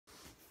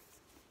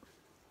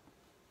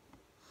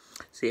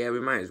So yeah,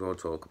 we might as well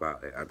talk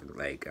about it. I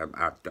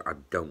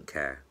don't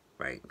care.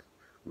 Right,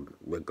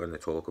 we're gonna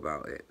talk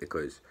about it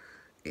because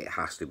it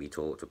has to be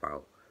talked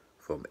about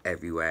from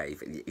everywhere.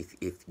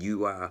 If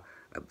you are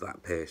a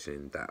black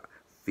person that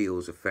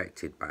feels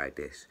affected by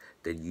this,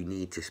 then you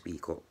need to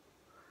speak up.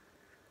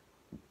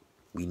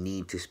 We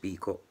need to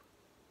speak up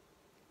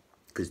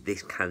because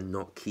this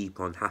cannot keep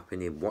on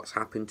happening. What's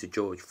happened to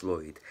George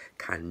Floyd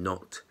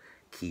cannot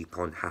keep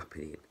on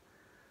happening.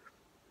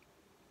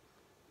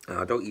 And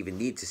I don't even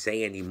need to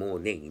say any more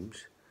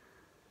names.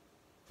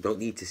 Don't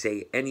need to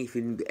say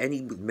anything,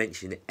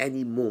 mention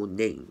any more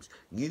names.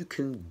 You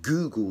can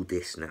Google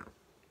this now.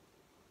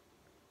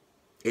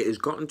 It has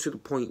gotten to the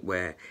point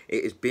where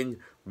it has been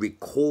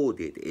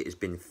recorded, it has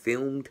been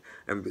filmed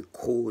and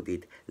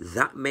recorded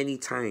that many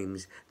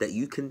times that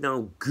you can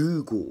now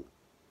Google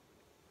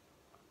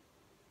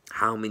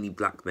how many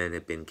black men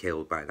have been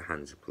killed by the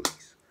hands of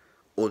police.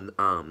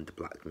 Unarmed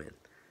black men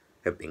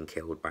have been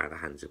killed by the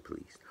hands of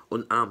police.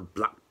 Unarmed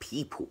black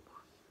people.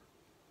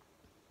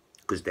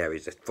 Because there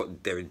is a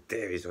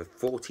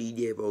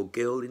 14-year-old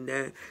girl in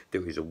there.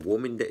 There is a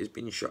woman that has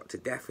been shot to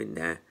death in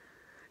there.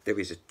 There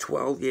is a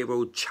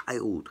 12-year-old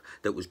child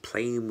that was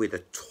playing with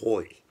a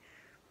toy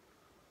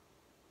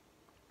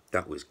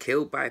that was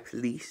killed by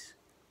police,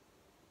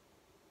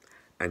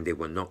 and they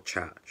were not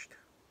charged.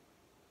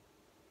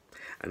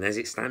 And as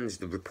it stands,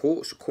 the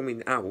reports are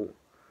coming out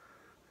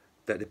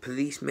that the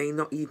police may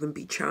not even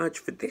be charged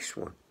for this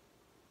one.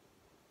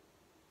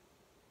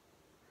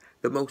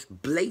 The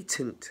most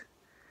blatant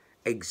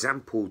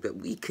example that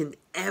we can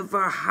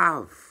ever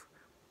have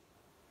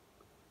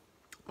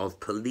of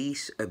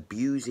police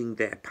abusing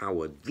their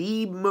power.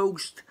 The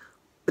most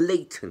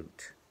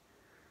blatant.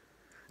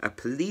 A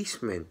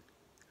policeman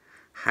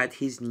had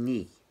his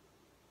knee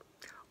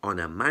on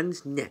a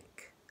man's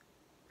neck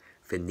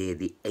for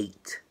nearly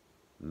 8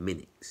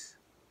 minutes.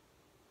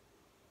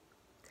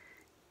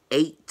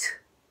 8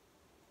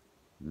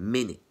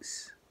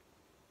 minutes.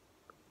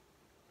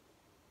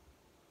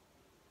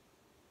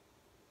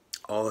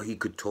 Or he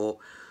could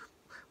talk.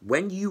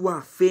 When you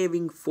are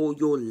fearing for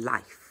your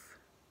life,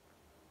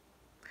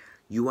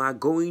 you are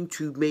going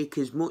to make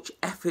as much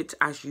effort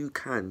as you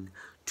can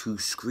to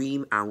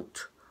scream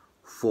out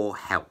for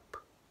help.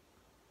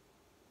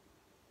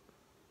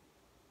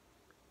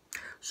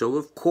 So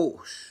of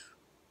course,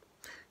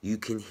 you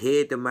can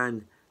hear the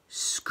man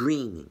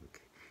screaming.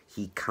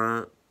 He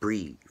can't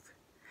breathe.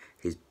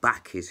 His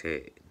back is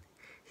hurting.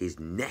 His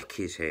neck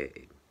is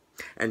hurting.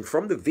 And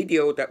from the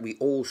video that we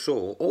all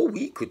saw, all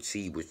we could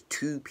see was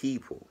 2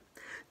 people.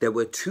 There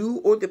were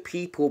 2 other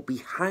people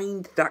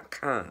behind that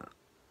car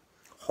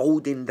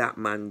holding that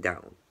man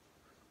down.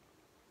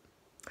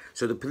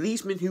 So the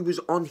policeman who was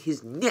on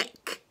his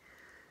neck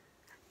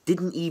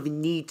didn't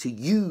even need to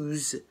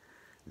use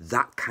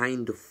that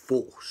kind of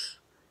force.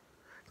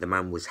 The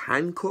man was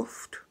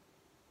handcuffed.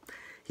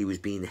 He was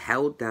being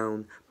held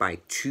down by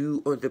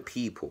 2 other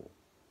people.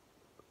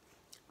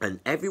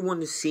 And everyone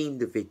has seen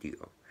the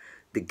video.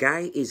 The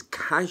guy is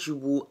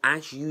casual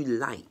as you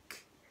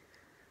like,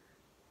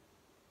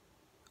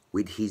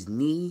 with his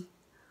knee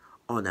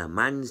on a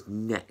man's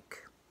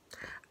neck,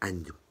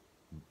 and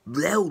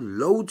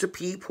loads of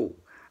people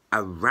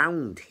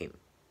around him,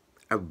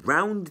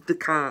 around the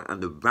car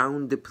and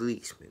around the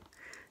policeman,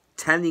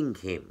 telling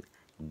him,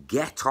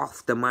 get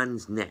off the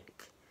man's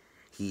neck.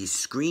 He is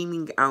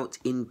screaming out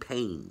in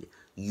pain.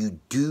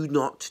 You do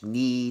not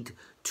need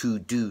to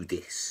do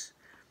this.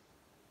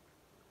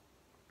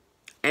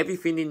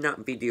 Everything in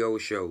that video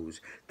shows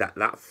that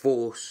that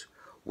force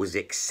was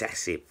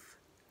excessive.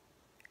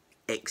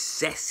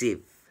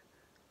 Excessive.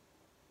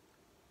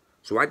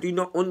 So I do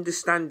not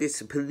understand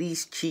this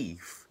police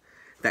chief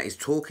that is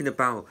talking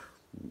about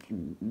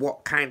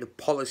what kind of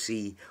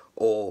policy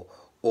or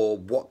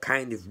what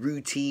kind of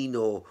routine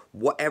or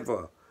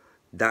whatever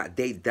that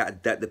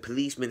the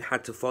policeman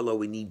had to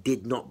follow and he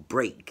did not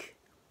break.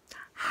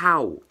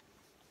 How?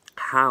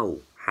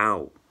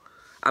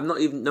 I'm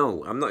not even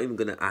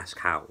going to ask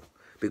how.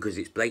 Because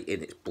it's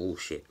blatant, it's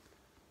bullshit.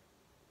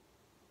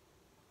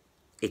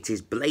 It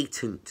is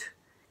blatant,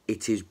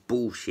 it is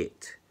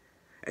bullshit.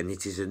 And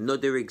it is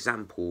another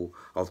example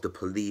of the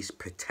police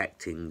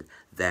protecting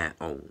their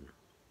own.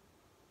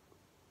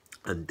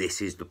 And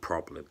this is the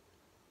problem.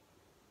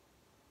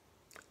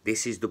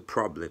 This is the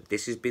problem.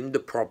 This has been the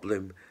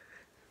problem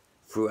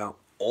throughout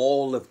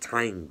all of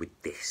time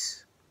with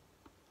this.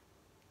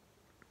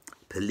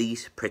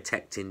 Police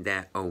protecting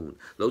their own.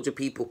 Loads of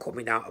people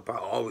coming out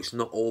about, oh, it's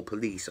not all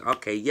police.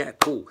 Okay, yeah,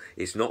 cool.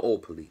 It's not all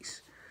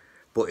police.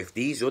 But if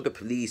these other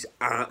police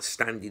aren't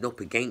standing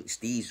up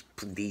against these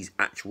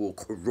actual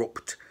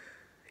corrupt,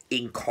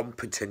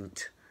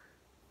 incompetent,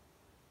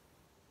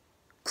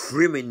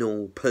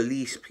 criminal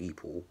police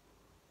people,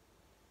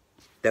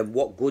 then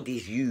what good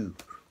is you?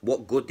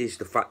 What good is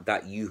the fact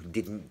that you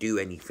didn't do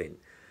anything?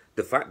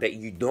 The fact that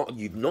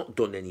you've not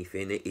done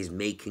anything is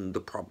making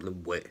the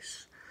problem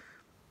worse.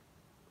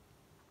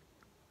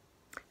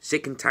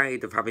 Sick and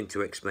tired of having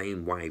to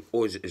explain why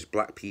us as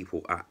black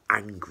people are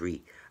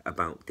angry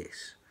about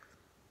this.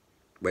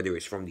 whether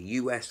it's from the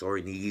US or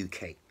in the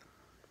UK.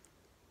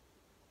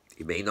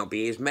 It may not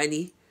be as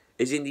many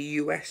as in the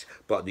US,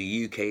 but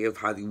the UK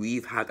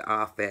we've had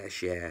our fair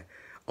share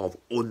of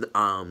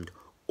unarmed,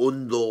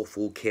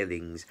 unlawful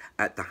killings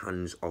at the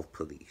hands of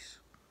police.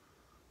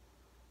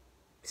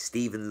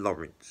 Stephen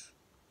Lawrence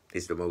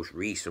is the most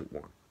recent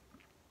one.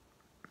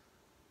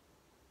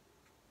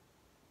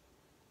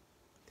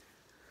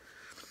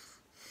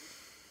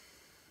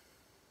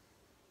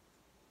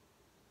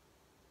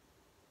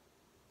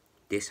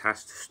 This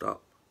has to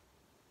stop.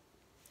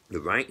 The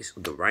riots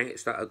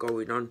that are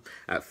going on.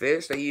 At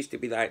first, they used to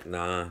be like,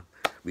 nah,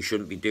 we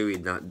shouldn't be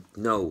doing that.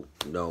 No.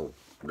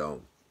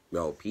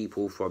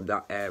 People from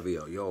that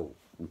area,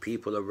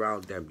 people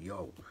around them,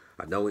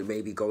 I know it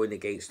may be going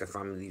against the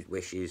family's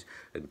wishes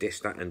and this,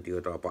 that, and the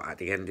other, but at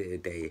the end of the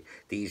day,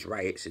 these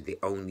riots are the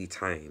only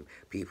time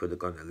people are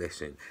going to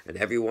listen. And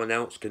everyone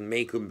else can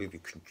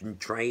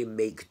try and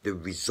make the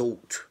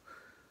result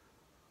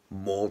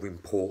more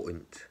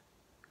important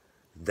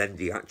than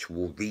the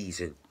actual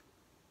reason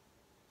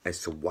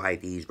as to why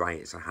these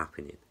riots are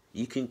happening.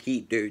 You can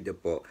keep doing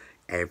it, but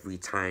every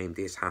time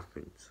this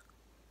happens,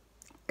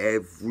 a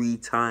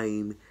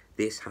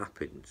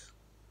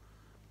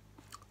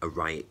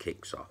riot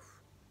kicks off.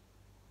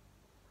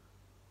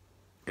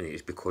 And it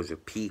is because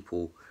of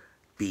people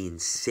being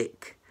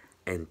sick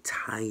and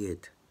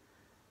tired,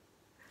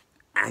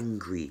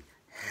 angry,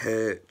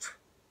 hurt.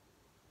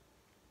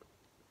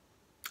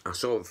 I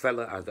saw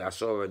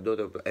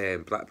another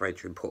black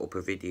brethren put up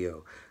a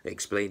video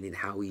explaining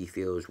how he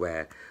feels,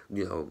 where,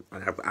 and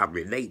I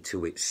relate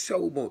to it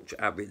so much.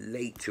 I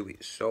relate to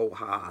it so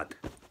hard.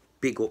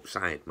 Big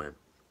upside, man.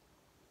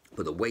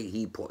 But the way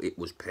he put it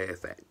was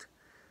perfect.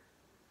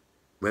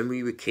 When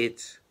we were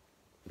kids,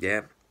 we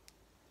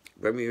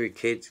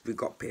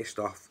got pissed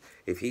off.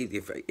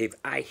 If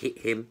I hit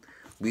him,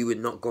 we were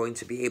not going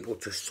to be able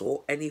to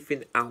sort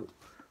anything out,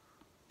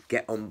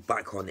 get on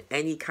back on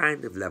any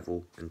kind of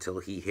level until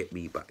he hit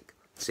me back.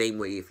 Same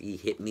way, if he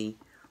hit me,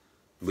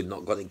 we're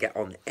not going to get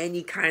on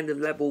any kind of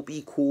level,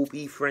 be cool,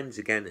 be friends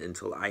again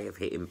until I have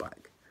hit him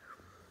back.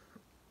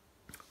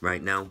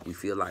 Right now, we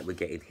feel like we're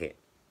getting hit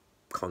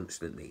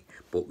constantly,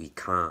 but we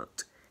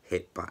can't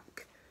hit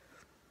back.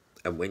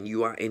 And when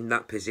you are in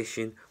that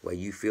position where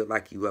you feel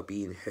like you are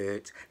being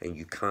hurt and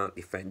you can't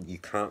defend, you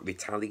can't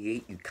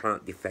retaliate, you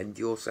can't defend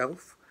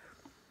yourself,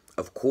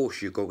 of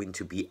course you're going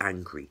to be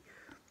angry.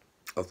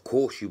 Of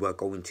course you are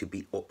going to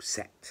be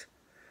upset.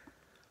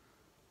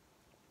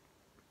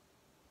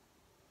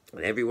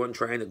 And everyone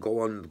trying to go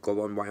on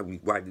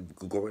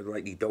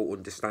like they don't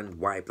understand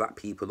why black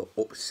people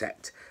are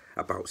upset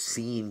about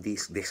seeing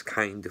this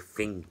kind of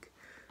thing,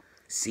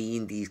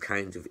 seeing these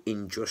kinds of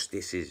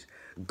injustices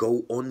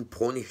go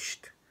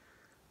unpunished.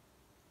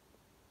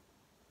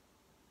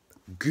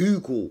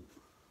 Google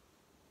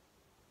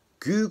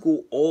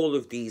all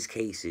of these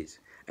cases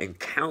and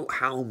count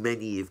how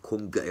many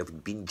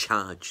have been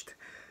charged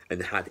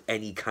and had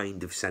any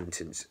kind of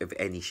sentence of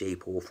any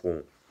shape or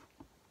form.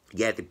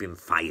 Yeah, they've been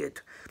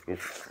fired.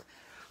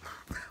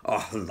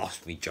 Oh, I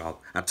lost my job.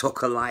 I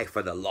took a life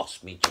and I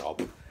lost my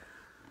job.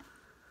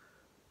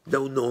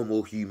 No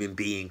normal human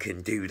being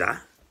can do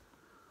that.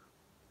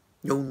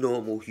 No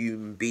normal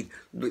human being.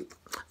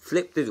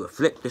 Flip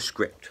the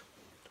script.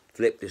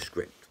 Flip the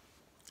script.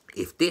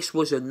 If this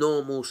was a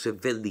normal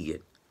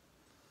civilian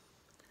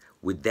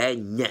with their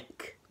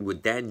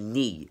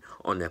knee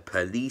on a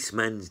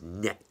policeman's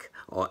neck,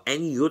 or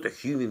any other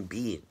human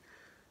being,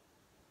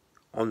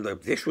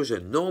 this was a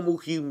normal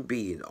human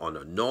being on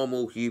a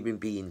normal human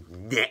being's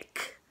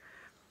neck,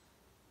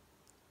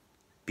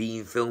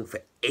 being filmed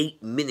for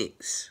 8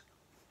 minutes,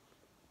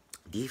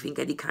 do you think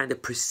any kind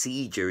of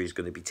procedure is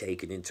going to be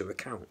taken into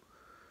account?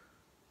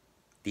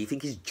 Do you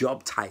think his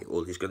job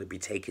title is going to be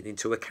taken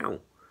into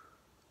account?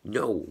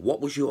 No. What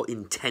was your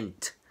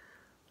intent?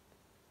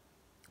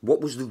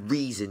 What was the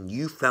reason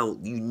you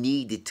felt you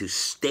needed to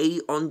stay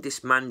on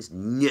this man's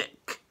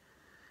neck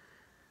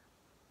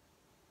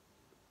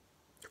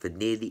for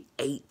nearly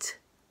 8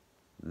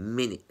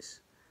 minutes?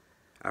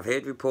 I've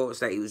heard reports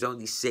that it was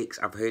only 6.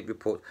 I've heard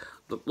reports.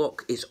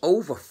 Look, it's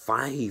over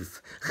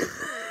 5.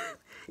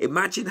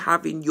 Imagine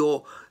having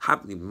your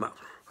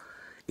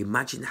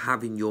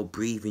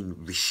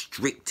breathing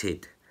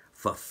restricted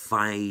for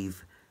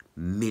 5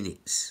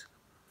 minutes.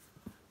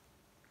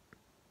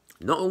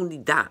 Not only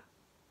that,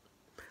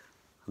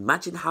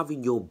 imagine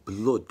having your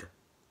blood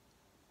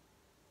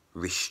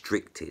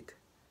restricted,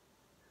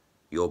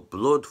 your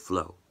blood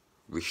flow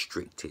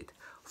restricted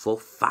for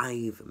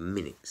 5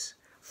 minutes.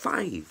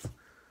 5.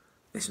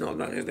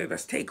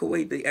 Let's take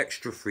away the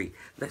extra 3.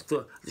 Let's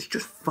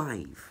just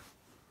 5.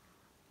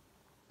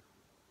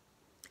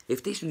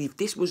 If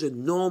this was a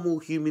normal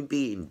human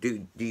being,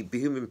 the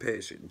human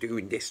person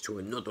doing this to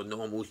another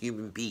normal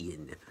human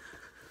being,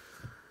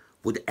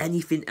 would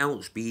anything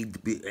else be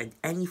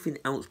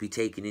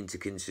taken into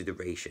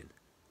consideration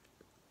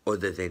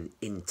other than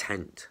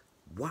intent?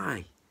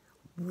 Why?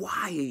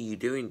 Why are you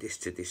doing this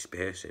to this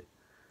person?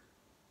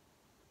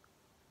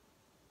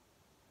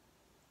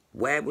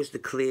 Where was the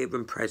clear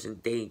and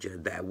present danger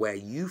there, where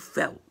you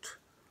felt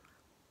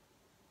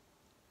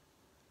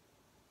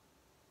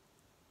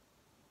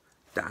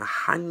that a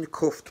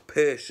handcuffed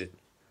person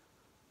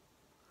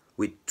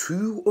with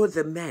 2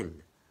 other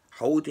men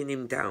holding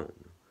him down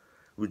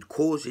would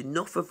cause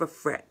enough of a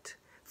threat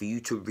for you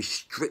to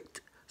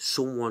restrict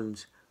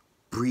someone's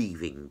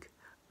breathing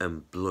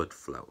and blood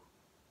flow?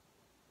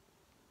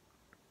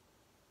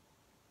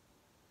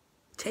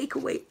 Take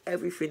away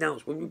everything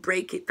else. When we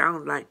break it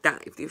down like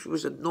that, if this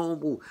was a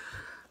normal...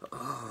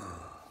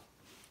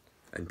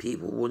 And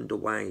people wonder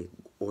why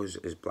us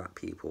as black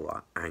people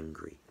are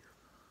angry.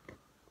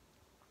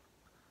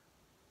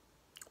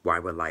 Why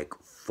we're like,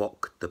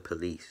 fuck the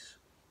police.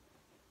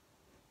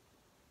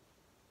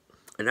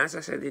 And as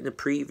I said in the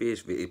previous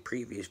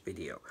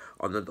video,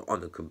 on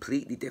a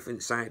completely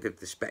different side of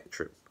the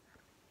spectrum,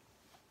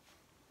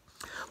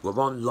 we're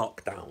on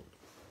lockdown.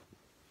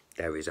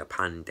 There is a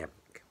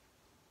pandemic.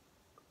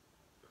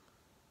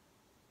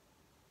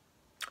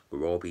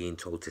 We're all being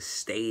told to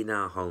stay in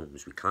our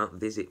homes. We can't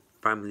visit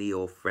family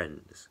or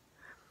friends.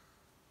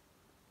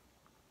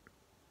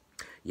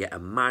 Yet a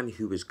man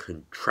who has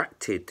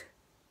contracted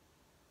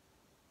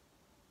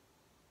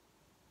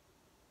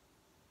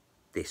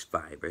this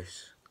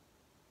virus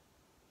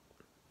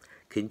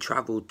can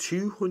travel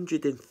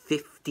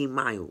 250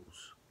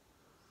 miles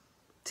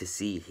to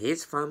see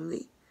his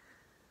family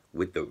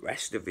with the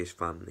rest of his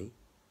family.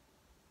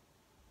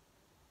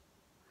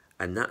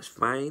 And that's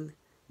fine.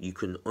 You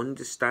can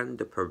understand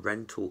the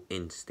parental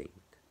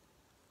instinct.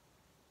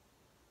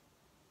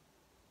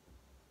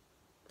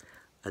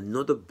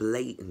 Another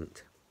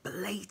blatant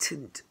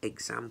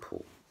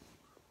example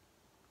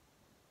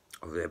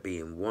of there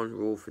being one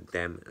rule for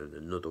them and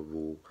another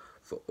rule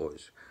for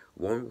us.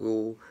 One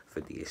rule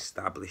for the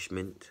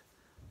establishment,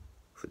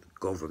 for the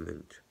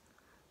government,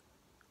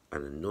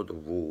 and another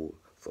rule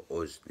for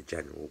us, the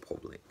general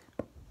public.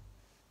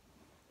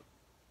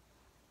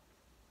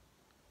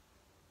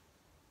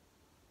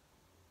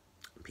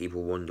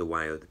 People wonder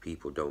why other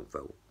people don't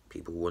vote.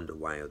 People wonder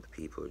why other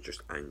people are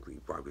just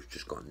angry, why we've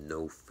just got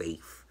no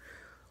faith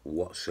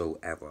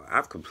whatsoever.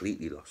 I've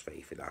completely lost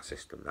faith in our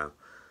system now.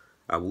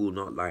 I will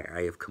not lie,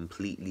 I have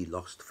completely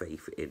lost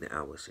faith in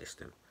our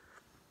system.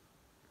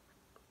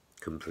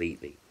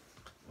 Completely.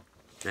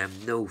 I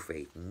have no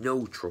faith,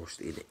 no trust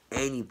in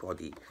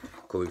anybody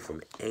coming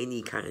from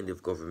any kind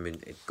of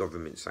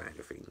government side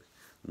of things.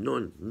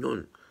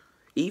 None.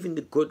 Even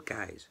the good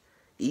guys.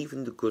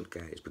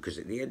 Because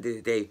at the end of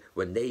the day,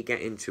 when they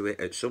get into it,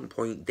 at some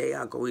point, they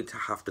are going to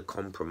have to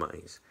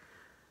compromise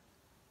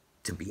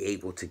to be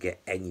able to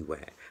get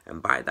anywhere.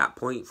 And by that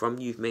point, from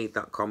you've made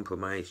that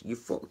compromise, you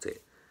fucked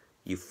it.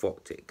 You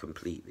fucked it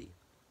completely.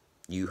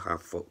 You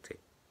have fucked it.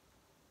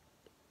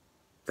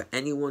 For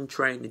anyone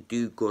trying to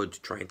do good,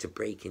 trying to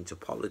break into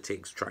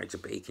politics, trying to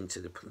break into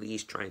the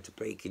police, trying to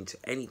break into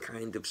any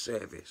kind of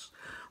service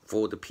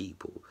for the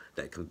people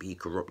that can be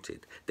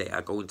corrupted, they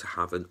are going to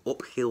have an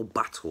uphill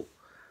battle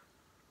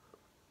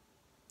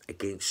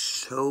against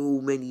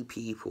so many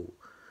people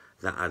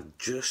that are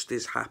just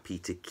as happy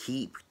to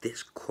keep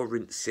this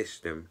current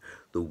system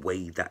the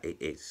way that it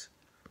is.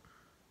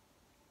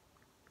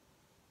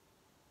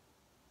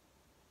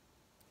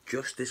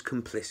 Just as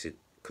complicit,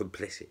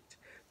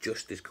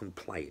 just as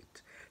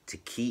compliant to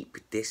keep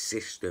this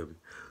system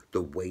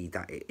the way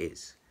that it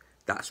is.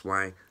 That's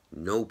why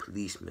no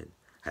policemen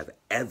have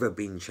ever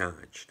been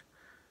charged.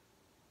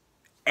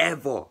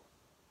 Ever.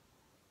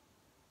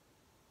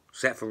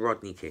 Except for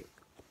Rodney King.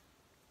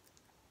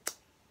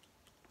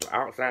 But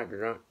outside of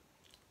that,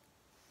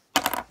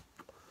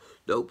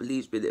 no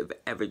policeman have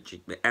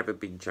ever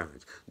been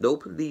charged. No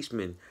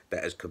policeman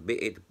that has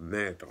committed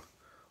murder,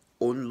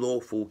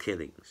 unlawful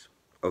killings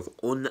of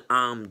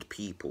unarmed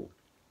people,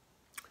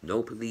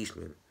 no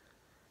policeman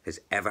has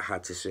ever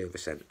had to serve a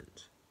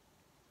sentence.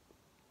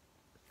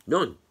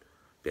 None.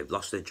 They've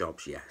lost their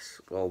jobs,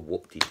 yes. Well,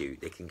 whoop-de-doo.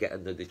 They can get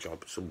another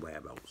job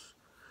somewhere else.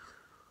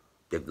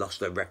 They've lost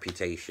their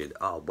reputation.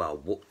 Oh, well,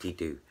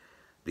 whoop-de-doo.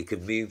 They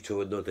can move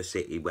to another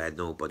city where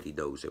nobody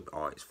knows them.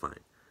 Oh, it's fine.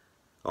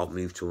 Or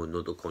move to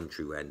another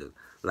country where...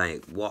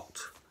 Like, what?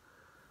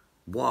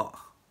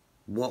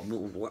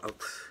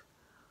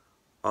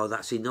 Oh,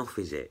 that's enough,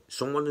 is it?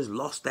 Someone has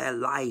lost their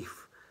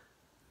life.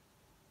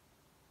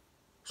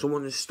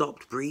 Someone has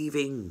stopped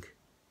breathing.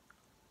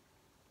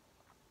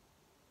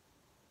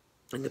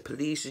 And the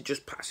police are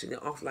just passing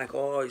it off like,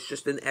 oh, it's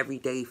just an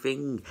everyday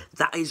thing.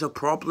 That is a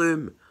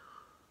problem.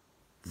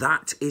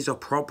 That is a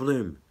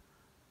problem.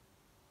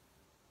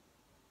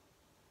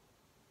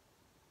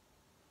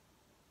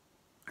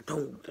 I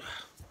don't...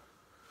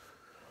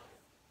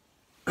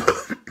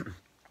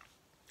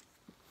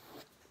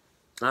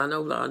 I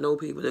know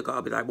people that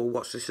gotta be like, well,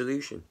 what's the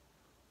solution?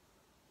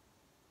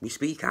 We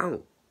speak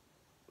out.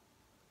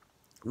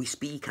 We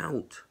speak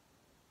out.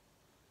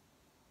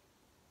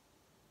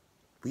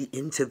 We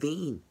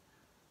intervene.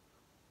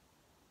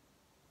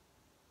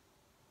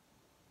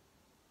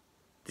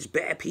 There's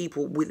better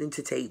people willing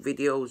to take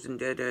videos and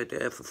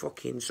for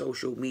fucking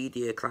social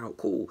media clout.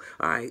 Cool.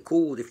 Alright,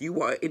 cool. If you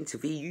want to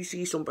intervene, you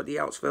see somebody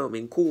else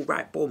filming. Cool,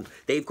 right, boom.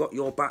 They've got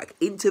your back.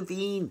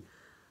 Intervene.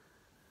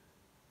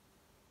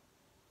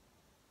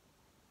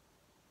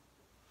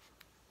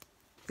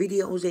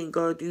 Videos ain't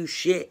gonna do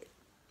shit.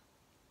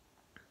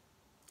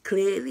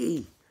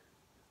 Clearly.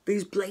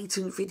 There's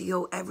blatant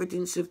video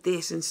evidence of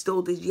this, and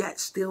still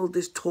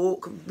there's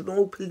talk of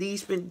no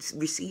policemen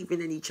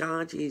receiving any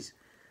charges.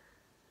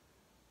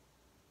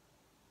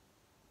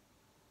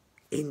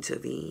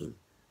 Intervene.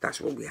 That's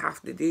what we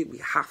have to do. We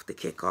have to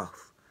kick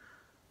off.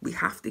 We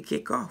have to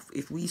kick off.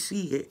 If we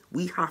see it,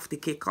 we have to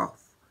kick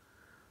off.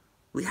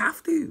 We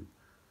have to.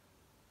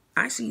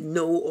 I see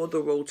no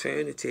other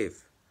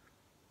alternative.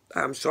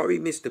 I'm sorry,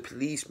 Mr.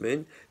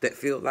 Policeman, that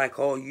feel like,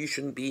 oh, you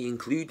shouldn't be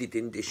included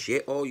in this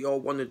shit. Oh, you're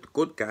one of the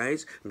good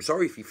guys. I'm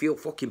sorry if you feel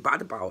fucking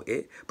bad about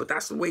it, but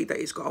that's the way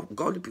that it's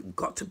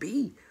got to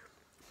be.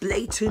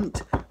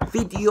 Blatant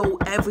video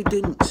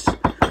evidence,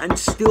 and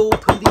still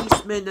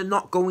policemen are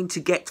not going to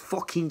get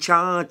fucking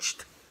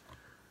charged.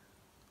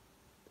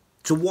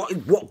 So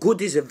what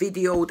good is a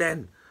video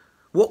then?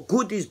 What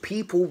good is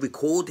people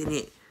recording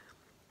it?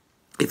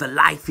 If his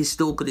life is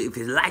still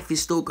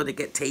gonna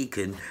get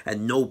taken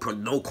and no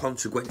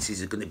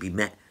consequences are gonna be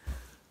met,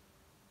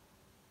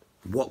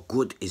 what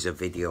good is a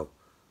video?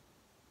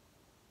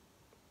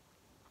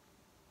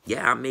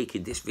 Yeah, I'm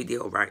making this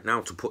video right now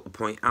to put the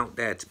point out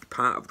there, to be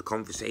part of the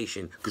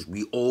conversation, because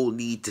we all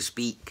need to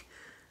speak.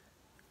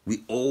 We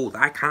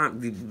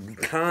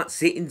can't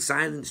sit in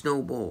silence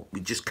no more.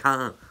 We just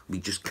can't.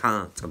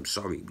 I'm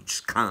sorry, we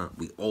just can't.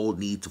 We all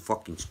need to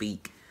fucking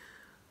speak.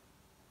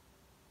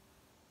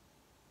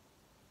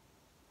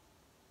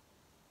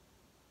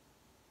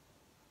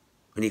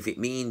 And if it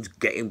means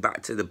getting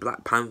back to the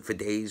Black Panther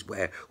days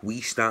where we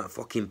start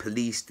fucking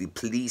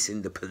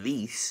policing the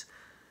police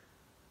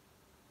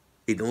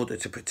in order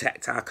to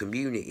protect our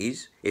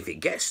communities, if it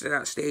gets to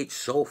that stage,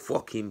 so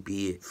fucking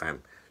be it,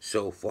 fam.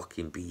 So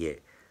fucking be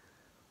it.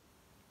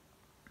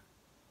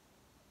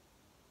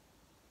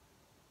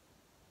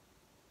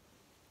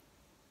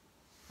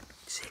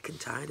 Sick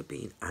and tired of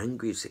being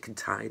angry. Sick and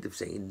tired of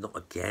saying not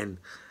again.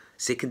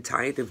 Sick and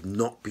tired of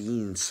not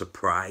being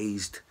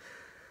surprised.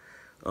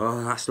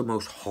 Oh, that's the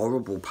most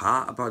horrible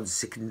part about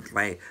sick and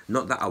like.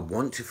 Not that I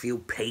want to feel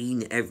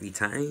pain every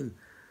time,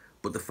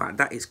 but the fact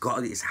that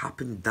it's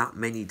happened that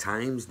many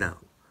times now,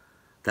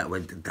 that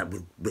we're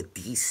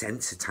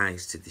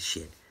desensitized to the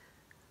shit.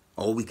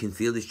 All we can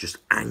feel is just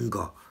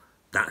anger.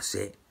 That's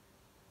it.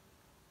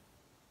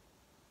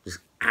 Just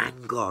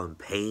anger and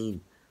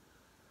pain.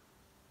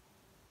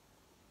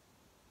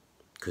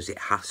 Because it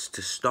has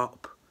to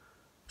stop.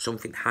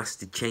 Something has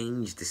to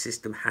change. The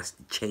system has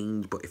to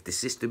change. But if the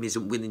system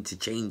isn't willing to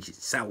change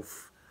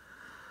itself,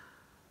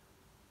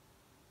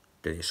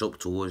 then it's up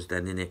to us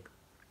then, innit?